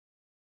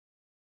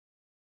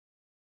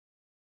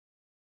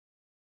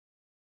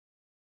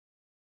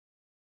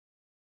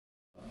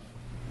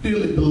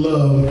Dearly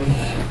beloved,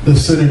 the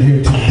centered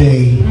here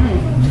today,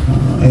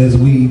 as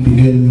we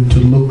begin to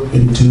look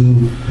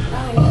into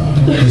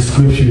the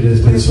scripture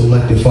that's been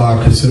selected for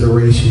our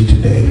consideration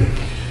today,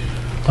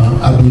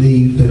 I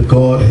believe that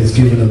God has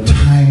given a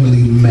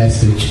timely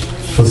message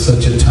for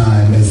such a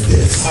time as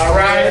this. All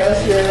right.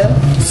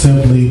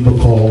 Simply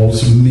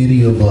because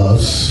many of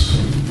us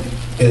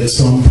at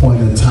some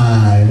point in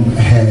time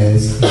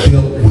has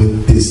dealt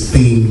with this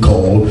thing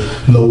called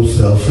low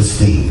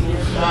self-esteem.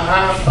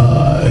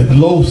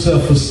 Low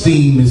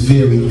self-esteem is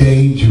very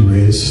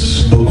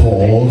dangerous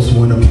because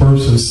when a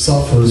person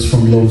suffers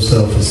from low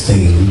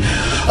self-esteem,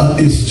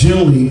 it's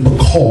generally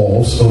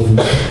because of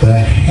the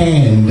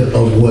hand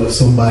of what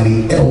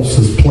somebody else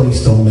has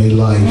placed on their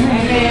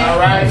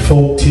life.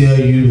 Folk tell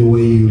you the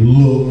way you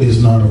look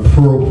is not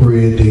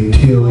appropriate. They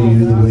tell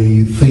you the way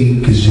you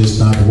think is just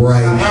not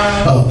right.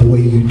 The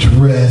way you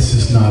dress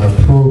is not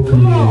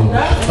appropriate.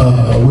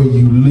 Where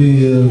you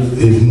live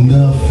is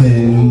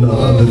nothing.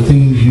 The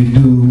things you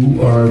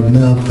do are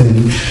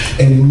nothing.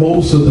 And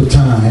most of the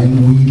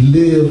time we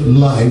live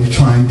life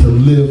trying to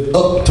live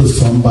up to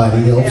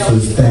somebody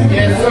else's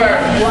standard.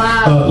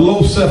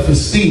 Low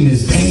self-esteem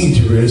is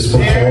dangerous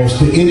because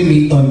the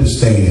enemy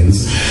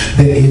understands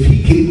that if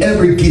he can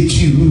ever get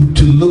you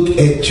to look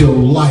at your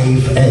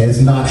life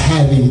as not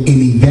having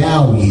any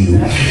value,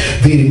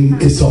 then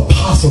it's a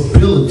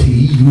possibility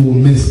you will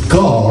miss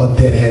God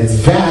that has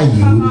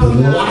valued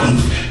the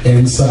life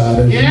inside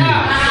of you.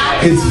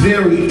 It's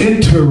very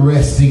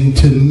interesting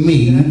to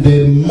me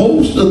that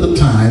most of the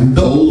time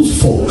those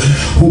folk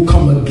who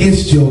come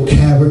against your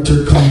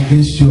character, come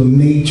against your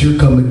nature,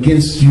 come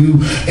against you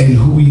and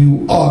who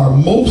you are,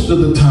 most of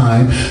the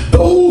time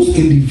those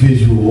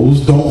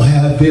individuals don't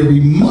have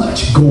very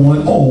much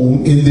going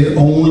on in their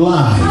own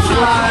lives.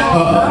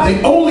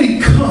 They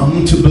only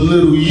come to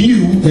belittle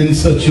you in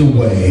such a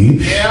way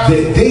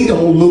that they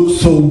don't look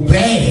so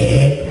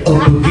bad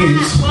up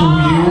against who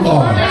you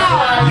are.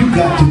 You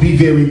got to be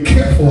very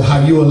careful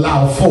how you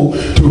allow folk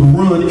to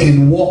run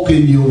and walk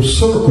in your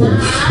circle,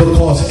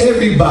 because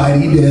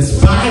everybody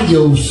that's by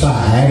your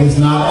side is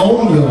not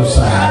on your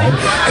side,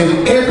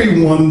 and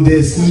everyone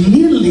that's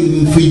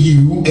kneeling for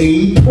you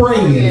ain't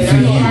praying for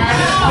you.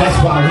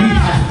 That's why we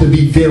have to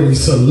be very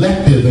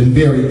selective and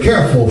very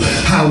careful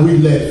how we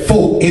let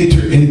folk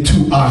enter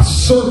into our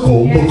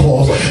circle,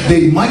 because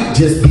they might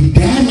just be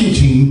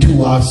damaging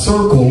to our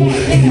circle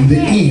in the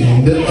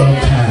end of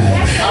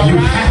time. You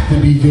have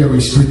to be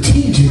very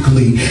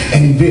strategically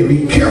and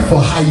very careful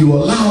how you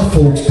allow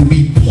folks to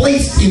be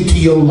placed into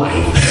your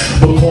life,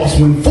 because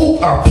when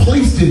folk are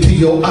placed into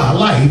your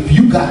life,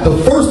 you got to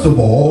first of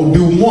all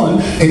do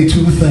one and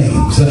two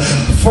things.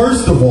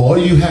 First of all,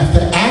 you have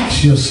to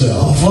ask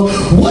yourself,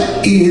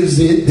 what is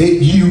it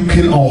that you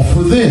can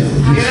offer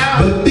them?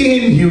 But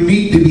then you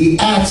need to be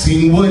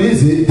asking, what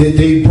is it that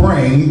they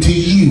bring to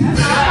you?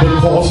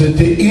 Because at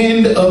the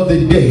end of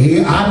the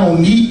day, I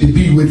don't need to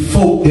be with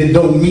folk that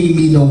don't mean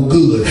me no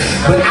good,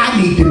 but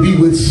I need to be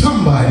with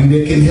somebody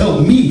that can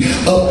help me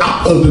up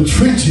out of the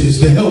trenches,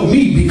 to help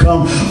me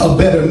become a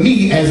better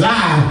me as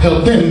I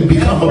help them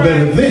become a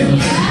better them,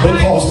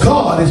 because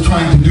God is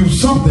trying to do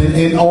something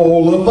in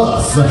all of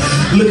us.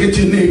 Look at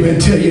your neighbor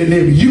and tell your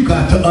neighbor, you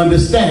got to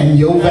understand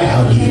your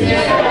value.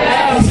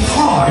 It's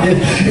hard.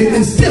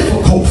 It's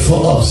difficult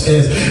for us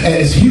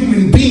as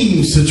human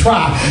beings to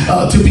try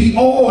to be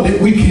all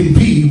that we can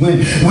be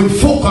when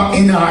folk are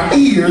in our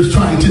ears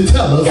trying to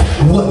tell us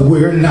what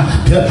we're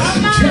not.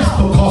 Just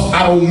because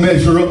I don't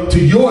measure up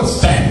to your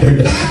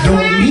standard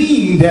don't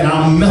mean that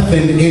I'm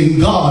nothing in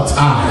God's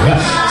eye.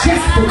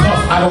 Just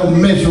because I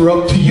don't measure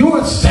up to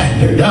your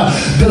standard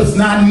does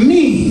not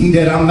mean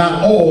that I'm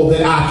not all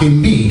that I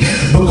can be,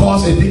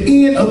 because at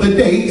the end of the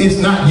day, it's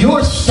not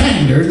your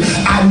standard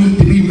I need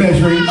to be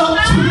measuring up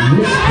to,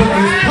 but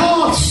it's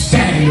God's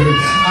standard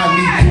I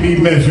need to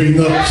be measuring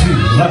up to.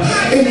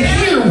 And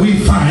here we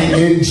find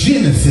in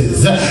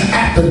Genesis,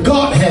 after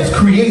God has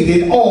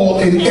created all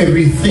and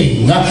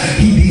everything,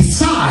 he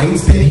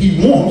decides that he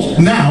wants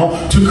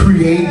now to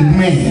create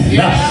man.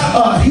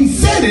 He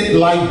said it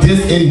like this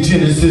in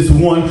Genesis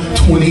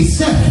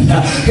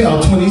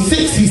 1:27.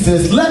 26, he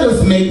says, let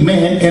us make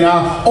man in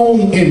our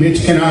own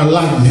image and our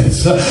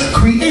likeness.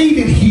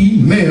 Created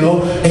he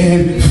male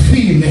and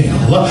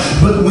female.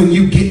 But when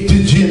you get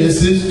to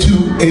Genesis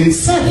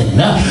 2:7,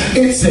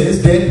 it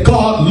says that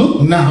God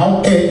looked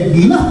now at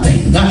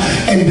nothing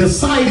and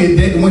decided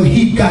that when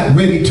he got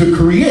ready to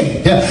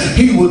create,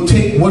 he would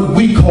take what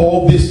we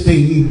call this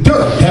thing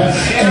dirt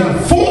and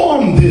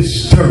form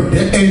this dirt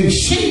and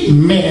shape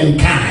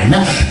mankind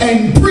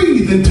and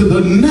breathe into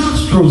the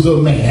nostrils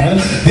of man,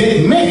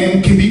 that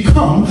man can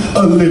become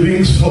a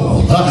living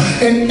soul.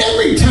 And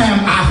every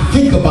time I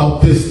think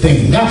about this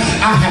thing, I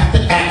have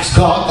to ask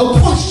God a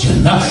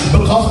question,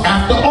 because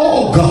after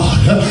all,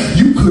 God,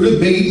 you could have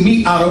made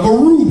me out of a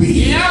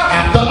ruby.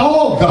 After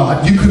all,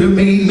 God, you could have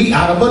made me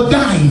out of a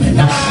diamond.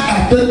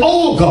 After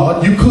all,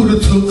 God, you could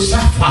have took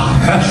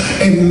sapphire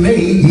and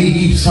made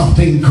me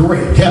something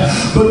great.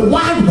 But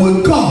why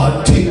would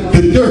God take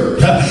the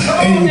dirt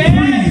and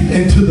breathe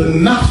into the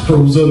nostrils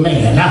nostrils of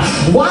man.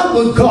 Why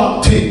would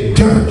God take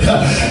dirt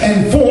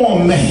and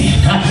form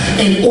man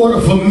in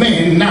order for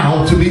man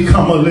now to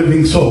become a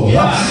living soul?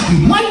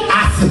 Might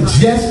I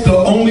suggest the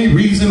only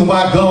reason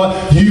why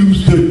God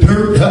used the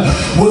dirt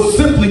was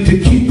simply to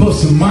keep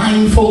us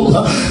mindful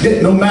that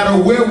no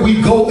matter where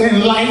we go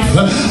in life,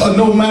 or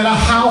no matter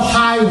how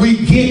high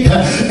we get,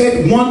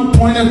 at one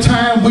point in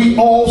time we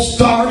all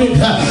started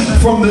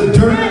from the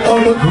dirt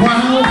of the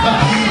ground.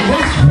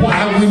 That's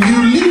why when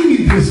you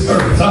leave this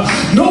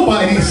earth,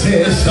 nobody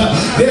says,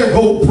 there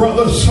go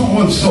brother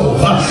so-and-so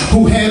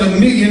who had $1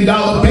 million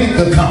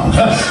bank account,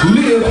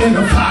 lived in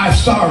a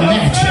 5-star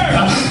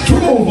mansion,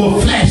 drove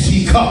a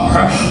flashy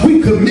car.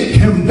 We commit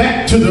him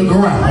back to the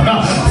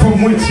ground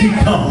from whence he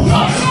come.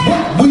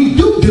 What we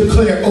do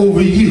declare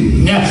over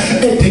you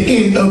at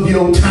the end of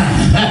your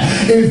time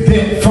is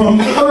that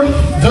from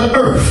earth to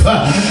earth,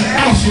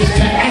 ashes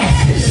to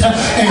ashes,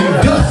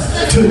 and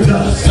dust to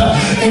dust.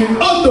 In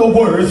other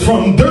words,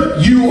 from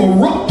dirt you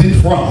erupted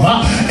from,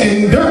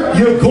 and dirt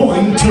you're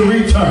going to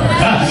return.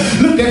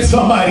 Look at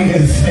somebody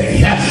and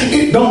say,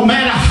 it don't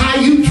matter how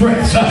you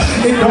dress,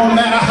 it don't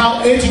matter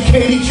how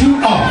educated you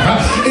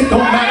are, it don't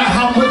matter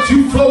how much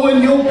you flow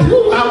in your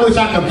blue. I wish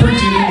I could preach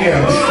it in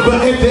here.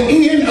 But at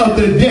the end of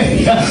the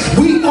day,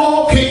 we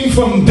all came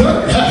from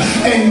dirt,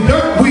 and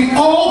dirt we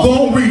all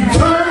gonna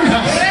return,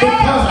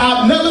 because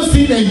I've never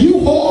seen a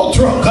U-Haul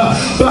truck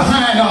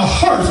behind a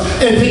hearse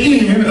at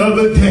the end of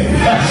the day.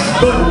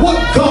 But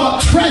what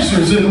God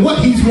treasures and what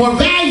he's more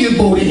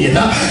valuable in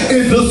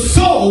is the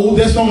soul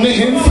that's on the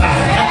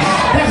inside.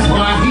 That's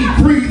why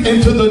he breathed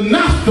into the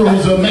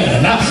nostrils of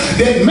man,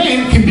 that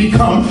man can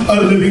become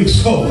a living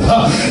soul.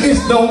 It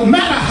don't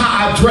matter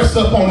how I dress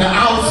up on the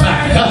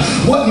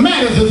outside. What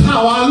matters is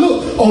how I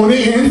look on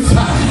the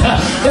inside.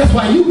 That's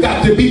why you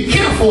got to be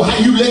careful how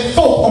you let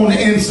folk on the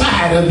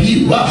inside of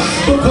you,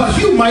 because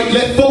you might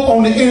let folk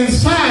on the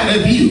inside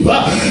of you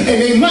and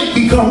they might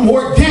become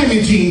more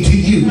damaging to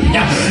you.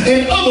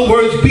 In other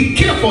words, be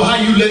careful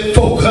how you let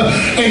folk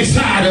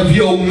inside of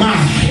your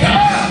mind,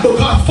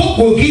 because folk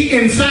will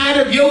get inside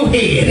of your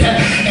head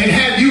and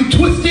have you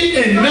twisted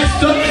and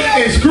messed up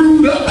and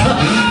screwed up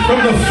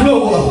from the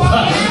floor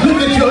up.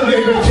 Look at your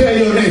neighbor, tell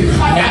your neighbor,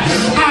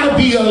 I'd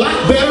be a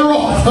lot better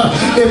off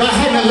if I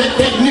hadn't let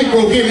that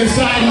Negro get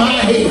inside my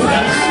head,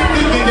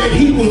 thinking that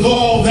he was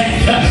all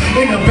that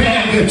in a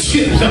bag of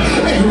chips.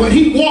 And when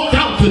he walked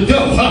out the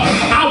door,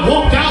 I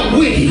walked out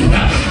with him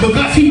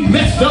because he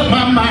messed up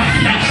my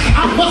mind.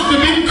 I must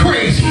have been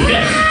crazy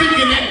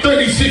thinking that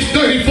 36,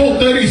 34,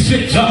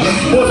 36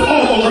 was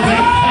all of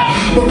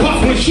that.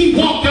 Because when she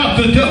walked out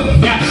the door,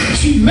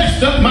 she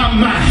messed up my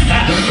mind.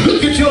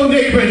 Look at your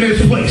neighbor in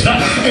this place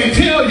and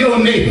tell your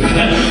neighbor,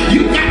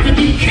 you got to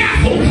be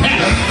careful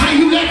how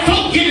you let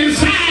folk get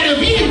inside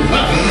of you,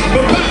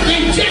 because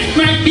they just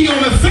might be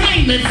on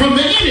assignment from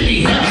the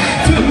enemy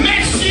to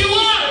mess you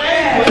up.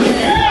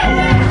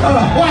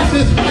 Watch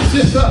this.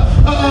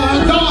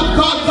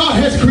 God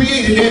has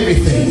created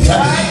everything.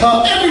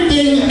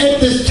 Everything at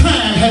this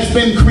time has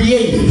been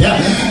created.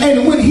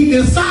 And when he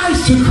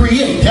decides to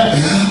create,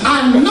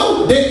 I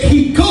know that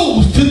he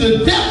goes to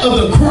the depth of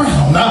the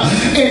ground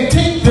and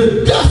take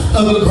the dust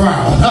of the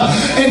ground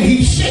and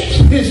he shakes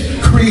his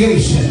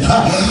creation.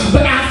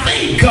 But I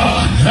thank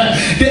God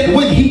that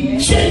when he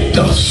shaped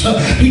us,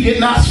 he did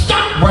not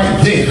stop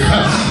right there,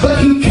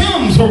 but he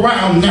comes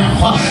around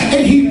now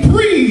and he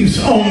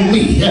breathes on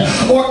me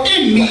or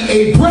in me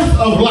a breath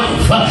of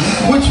life,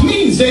 which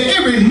means that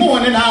every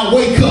morning I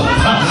wake up,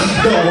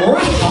 the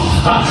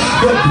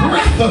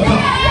breath of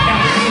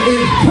God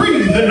is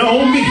breathing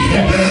on me.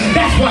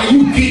 That's why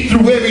you get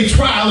through every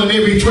trial and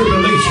every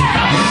tribulation.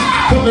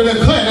 I come to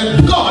declare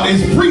that God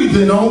is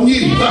breathing on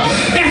you.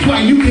 That's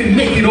why you can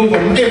make it over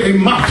every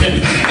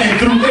mountain and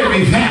through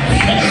every valley,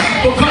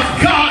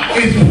 because God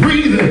is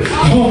breathing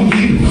on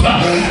you.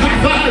 I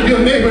thought of your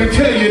neighbor and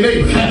tell your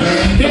neighbor,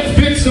 there's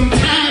been some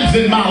times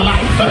in my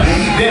life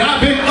that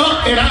I've been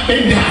up and I've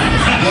been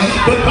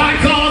down, but by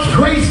God's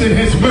grace and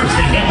his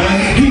mercy,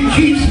 he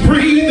keeps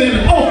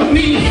breathing on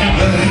me.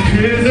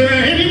 Is there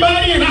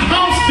anybody in the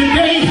house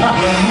today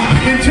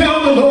can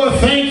tell the Lord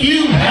thank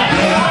you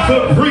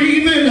for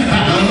breathing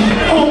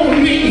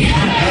on me?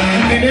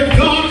 And if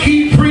God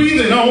keeps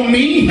breathing on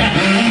me,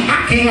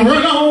 I can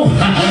run on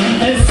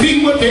and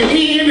see what the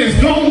end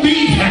is going to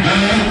be.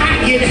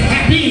 I get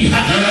happy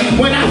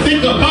when I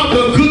think about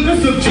the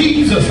goodness of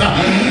Jesus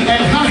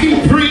and how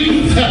he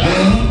breathed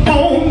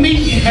on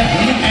me.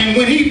 And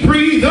when he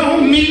breathed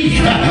on me,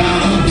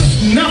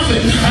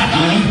 nothing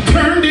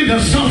turned into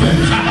something.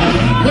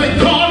 When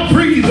God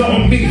breathed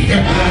on me,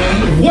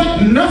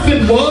 what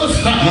nothing was,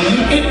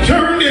 it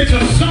turned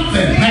into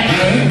something.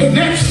 And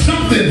that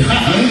something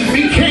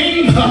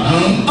became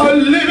a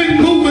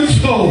living moving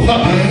soul.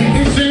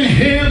 It's in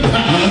him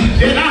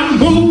that I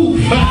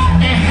move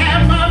and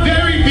have my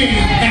very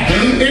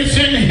being. It's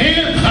in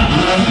him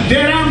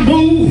that I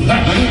move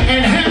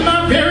and have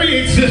my very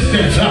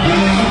existence.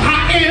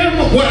 I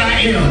am what I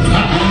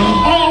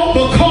am, all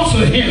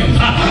because of him.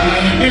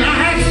 And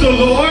I ask the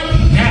Lord